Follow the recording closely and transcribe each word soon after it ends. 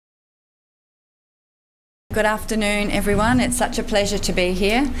Good afternoon, everyone. It's such a pleasure to be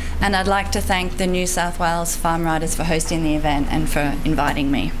here, and I'd like to thank the New South Wales Farm Riders for hosting the event and for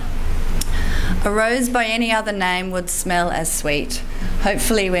inviting me. A rose by any other name would smell as sweet.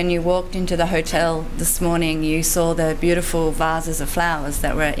 Hopefully when you walked into the hotel this morning you saw the beautiful vases of flowers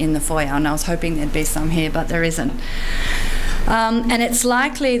that were in the foyer, and I was hoping there'd be some here, but there isn't. And it's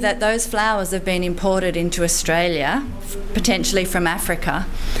likely that those flowers have been imported into Australia, potentially from Africa,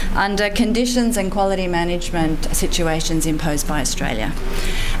 under conditions and quality management situations imposed by Australia.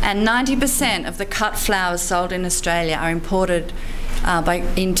 And 90% of the cut flowers sold in Australia are imported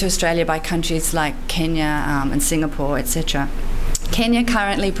into Australia by countries like Kenya and Singapore, etc. Kenya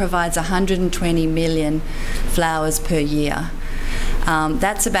currently provides 120 million flowers per year.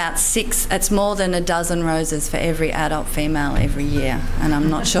 That's about it's more than a dozen roses for every adult female every year, and I'm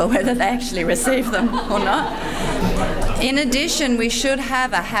not sure whether they actually receive them or not. In addition, we should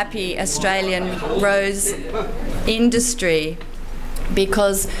have a happy Australian rose industry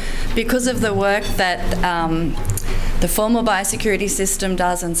because of the work that the formal biosecurity system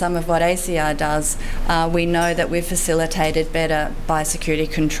does and some of what ACR does. We know that we've facilitated better biosecurity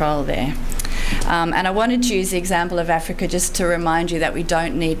control there. And I wanted to use the example of Africa just to remind you that we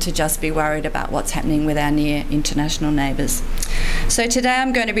don't need to just be worried about what's happening with our near international neighbours. So today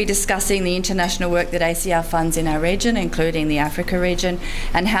I'm going to be discussing the international work that ACR funds in our region, including the Africa region,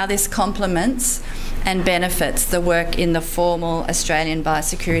 and how this complements and benefits the work in the formal Australian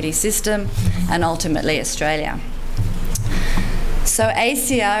biosecurity system and ultimately Australia. So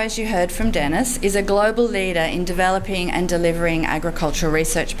ACR, as you heard from Dennis, is a global leader in developing and delivering agricultural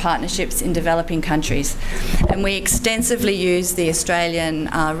research partnerships in developing countries. And we extensively use the Australian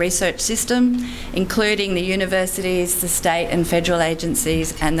research system, including the universities, the state and federal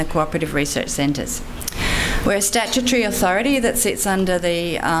agencies, and the cooperative research centres. We're a statutory authority that sits under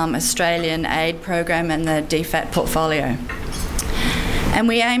the Australian aid program and the DFAT portfolio. And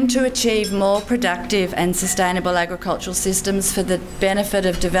we aim to achieve more productive and sustainable agricultural systems for the benefit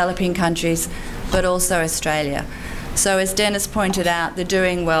of developing countries, but also Australia. So as Dennis pointed out, they're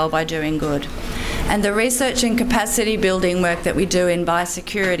doing well by doing good. And the research and capacity building work that we do in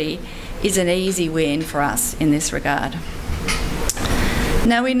biosecurity is an easy win for us in this regard.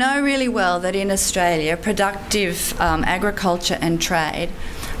 Now, we know really well that in Australia, productive agriculture and trade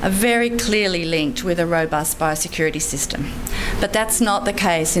are very clearly linked with a robust biosecurity system. But that's not the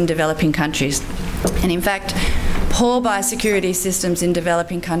case in developing countries. And in fact, poor biosecurity systems in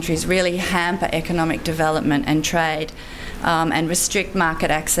developing countries really hamper economic development and trade and restrict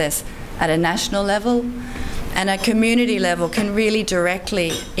market access at a national level, and a community level can really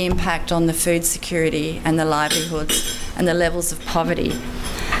directly impact on the food security and the livelihoods and the levels of poverty.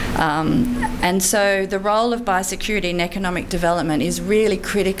 And so the role of biosecurity in economic development is really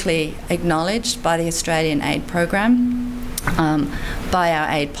critically acknowledged by the Australian aid program, by our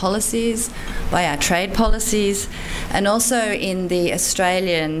aid policies, by our trade policies, and also in the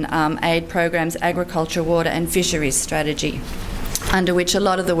Australian aid program's agriculture, water and fisheries strategy, under which a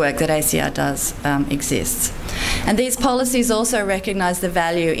lot of the work that ACR does exists. And these policies also recognise the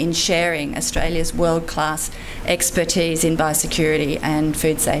value in sharing Australia's world-class expertise in biosecurity and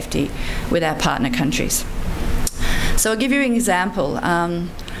food safety with our partner countries. So I'll give you an example.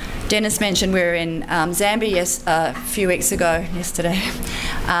 Dennis mentioned we were in Zambia a few weeks ago, yesterday,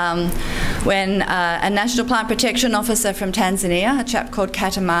 when a National Plant Protection Officer from Tanzania, a chap called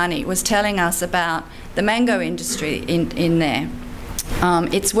Katamani, was telling us about the mango industry in there.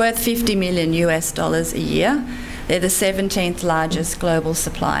 It's worth $50 million US a year. They're the 17th largest global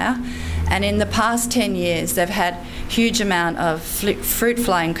supplier. And in the past 10 years, they've had huge amount of fruit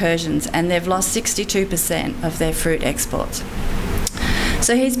fly incursions, and they've lost 62% of their fruit exports.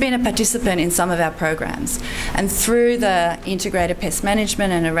 So he's been a participant in some of our programs, and through the integrated pest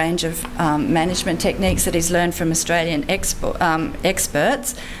management and a range of management techniques that he's learned from Australian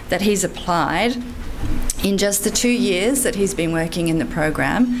experts that he's applied, in just the 2 years that he's been working in the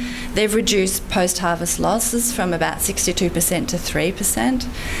program, they've reduced post-harvest losses from about 62% to 3%,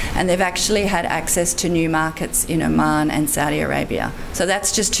 and they've actually had access to new markets in Oman and Saudi Arabia. So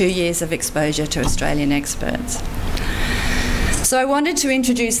that's just 2 years of exposure to Australian experts. So I wanted to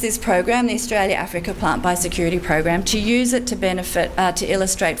introduce this program, the Australia-Africa Plant Biosecurity Program, to use it to to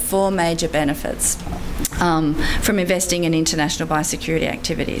illustrate 4 major benefits from investing in international biosecurity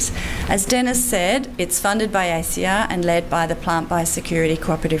activities. As Dennis said, it's funded by ACR and led by the Plant Biosecurity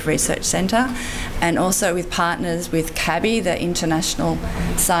Cooperative Research Centre, and also with partners with CABI, the International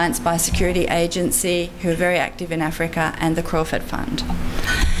Science Biosecurity Agency, who are very active in Africa, and the Crawford Fund.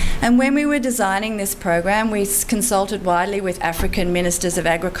 And when we were designing this program, we consulted widely with African ministers of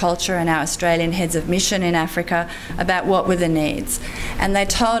agriculture and our Australian heads of mission in Africa about what were the needs. And they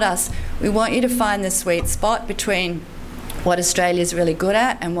told us, we want you to find the sweet spot between what Australia's really good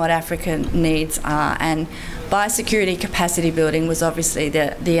at and what African needs are. And biosecurity capacity building was obviously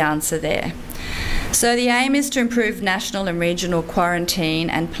the answer there. So the aim is to improve national and regional quarantine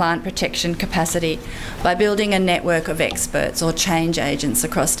and plant protection capacity by building a network of experts or change agents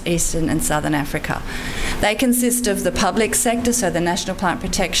across Eastern and Southern Africa. They consist of the public sector, so the National Plant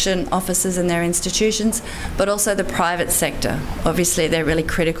Protection officers and their institutions, but also the private sector. Obviously, they're really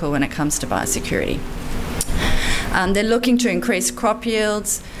critical when it comes to biosecurity. They're looking to increase crop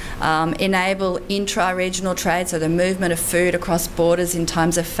yields, enable intra-regional trade, so the movement of food across borders in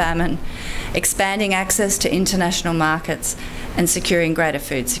times of famine, expanding access to international markets, and securing greater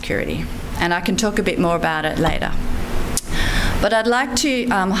food security. And I can talk a bit more about it later. But I'd like to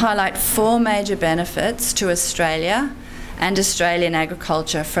highlight 4 major benefits to Australia and Australian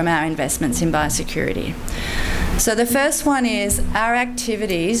agriculture from our investments in biosecurity. So the first one is our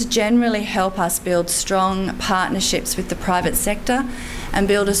activities generally help us build strong partnerships with the private sector and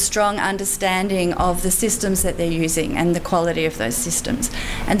build a strong understanding of the systems that they're using and the quality of those systems.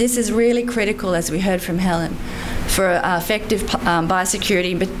 And this is really critical, as we heard from Helen, for effective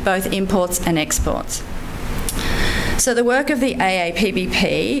biosecurity, but both imports and exports. So the work of the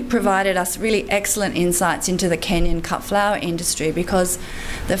AAPBP provided us really excellent insights into the Kenyan cut flower industry, because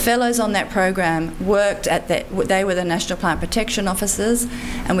the fellows on that program worked at they were the National Plant Protection officers,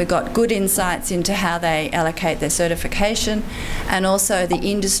 and we got good insights into how they allocate their certification, and also the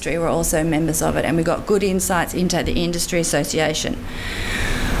industry were also members of it, and we got good insights into the industry association,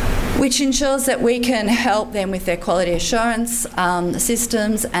 which ensures that we can help them with their quality assurance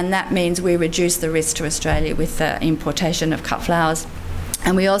systems, and that means we reduce the risk to Australia with the importation of cut flowers.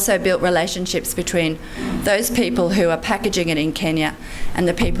 And we also built relationships between those people who are packaging it in Kenya and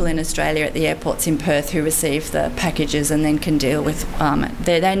the people in Australia at the airports in Perth who receive the packages and then can deal with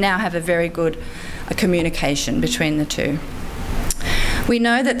they now have a very good communication between the two. We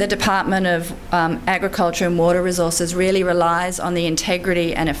know that the Department of Agriculture and Water Resources really relies on the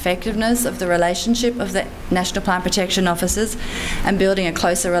integrity and effectiveness of the relationship of the National Plant Protection officers and building a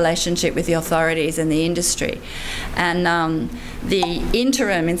closer relationship with the authorities and the industry. And the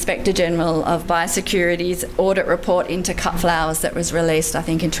interim Inspector General of Biosecurity's audit report into cut flowers that was released, I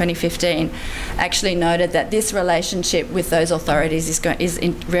think, in 2015, actually noted that this relationship with those authorities is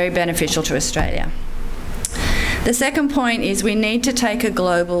very beneficial to Australia. The second point is we need to take a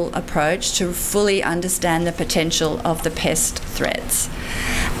global approach to fully understand the potential of the pest threats.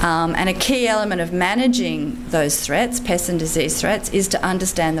 And a key element of managing those threats, pest and disease threats, is to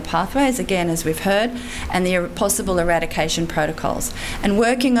understand the pathways, again, as we've heard, and the possible eradication protocols. And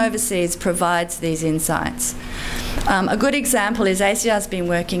working overseas provides these insights. A good example is ACR's been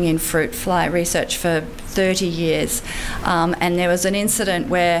working in fruit fly research for 30 years, and there was an incident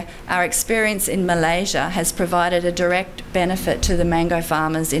where our experience in Malaysia has provided a direct benefit to the mango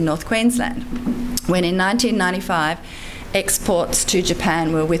farmers in North Queensland, when in 1995 exports to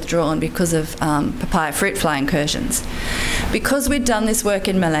Japan were withdrawn because of papaya fruit fly incursions. Because we'd done this work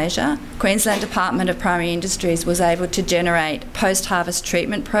in Malaysia, Queensland Department of Primary Industries was able to generate post-harvest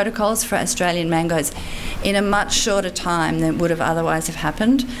treatment protocols for Australian mangoes in a much shorter time than would have otherwise have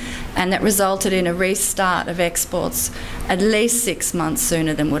happened, and that resulted in a restart of exports at least 6 months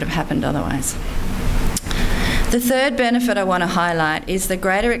sooner than would have happened otherwise. The third benefit I want to highlight is the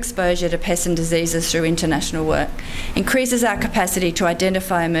greater exposure to pests and diseases through international work increases our capacity to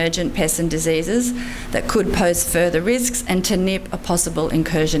identify emergent pests and diseases that could pose further risks and to nip a possible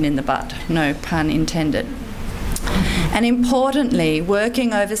incursion in the bud, no pun intended. And importantly,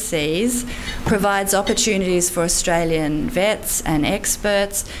 working overseas provides opportunities for Australian vets and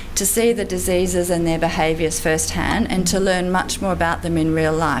experts to see the diseases and their behaviours firsthand and to learn much more about them in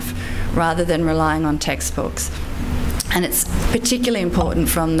real life rather than relying on textbooks. And it's particularly important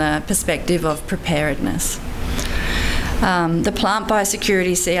from the perspective of preparedness. The Plant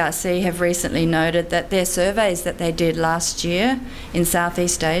Biosecurity CRC have recently noted that their surveys that they did last year in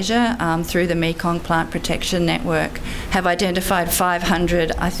Southeast Asia through the Mekong Plant Protection Network have identified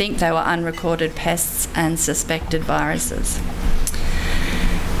 500, I think they were unrecorded pests and suspected viruses.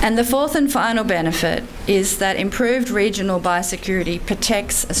 And the fourth and final benefit is that improved regional biosecurity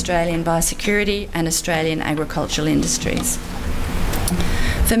protects Australian biosecurity and Australian agricultural industries.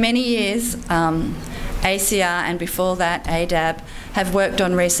 For many years, ACR and before that ADAB have worked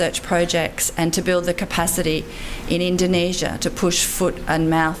on research projects and to build the capacity in Indonesia to push foot and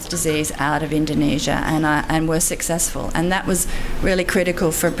mouth disease out of Indonesia, and were successful. And that was really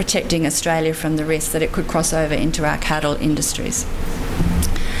critical for protecting Australia from the risk that it could cross over into our cattle industries.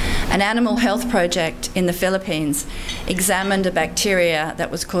 An animal health project in the Philippines examined a bacteria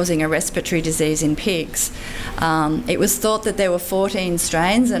that was causing a respiratory disease in pigs. It was thought that there were 14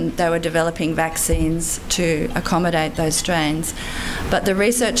 strains and they were developing vaccines to accommodate those strains. But the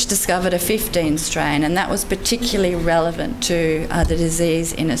research discovered a 15 strain, and that was particularly relevant to the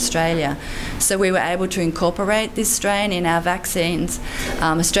disease in Australia. So we were able to incorporate this strain in our vaccines.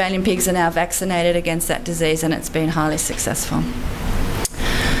 Australian pigs are now vaccinated against that disease, and it's been highly successful.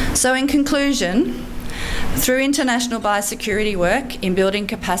 So in conclusion, through international biosecurity work in building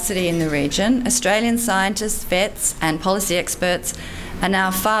capacity in the region, Australian scientists, vets and policy experts are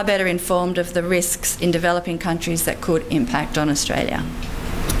now far better informed of the risks in developing countries that could impact on Australia.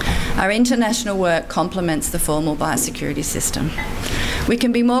 Our international work complements the formal biosecurity system. We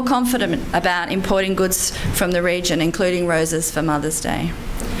can be more confident about importing goods from the region, including roses for Mother's Day.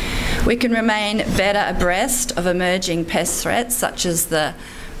 We can remain better abreast of emerging pest threats, such as the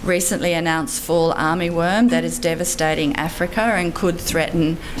recently announced fall armyworm that is devastating Africa and could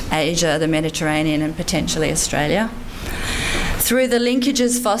threaten Asia, the Mediterranean and potentially Australia. Through the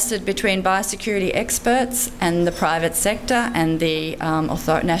linkages fostered between biosecurity experts and the private sector and the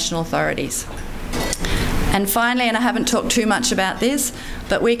national authorities. And finally, and I haven't talked too much about this,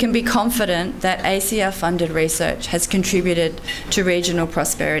 but we can be confident that ACR-funded research has contributed to regional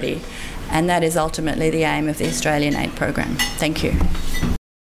prosperity, and that is ultimately the aim of the Australian Aid Program. Thank you.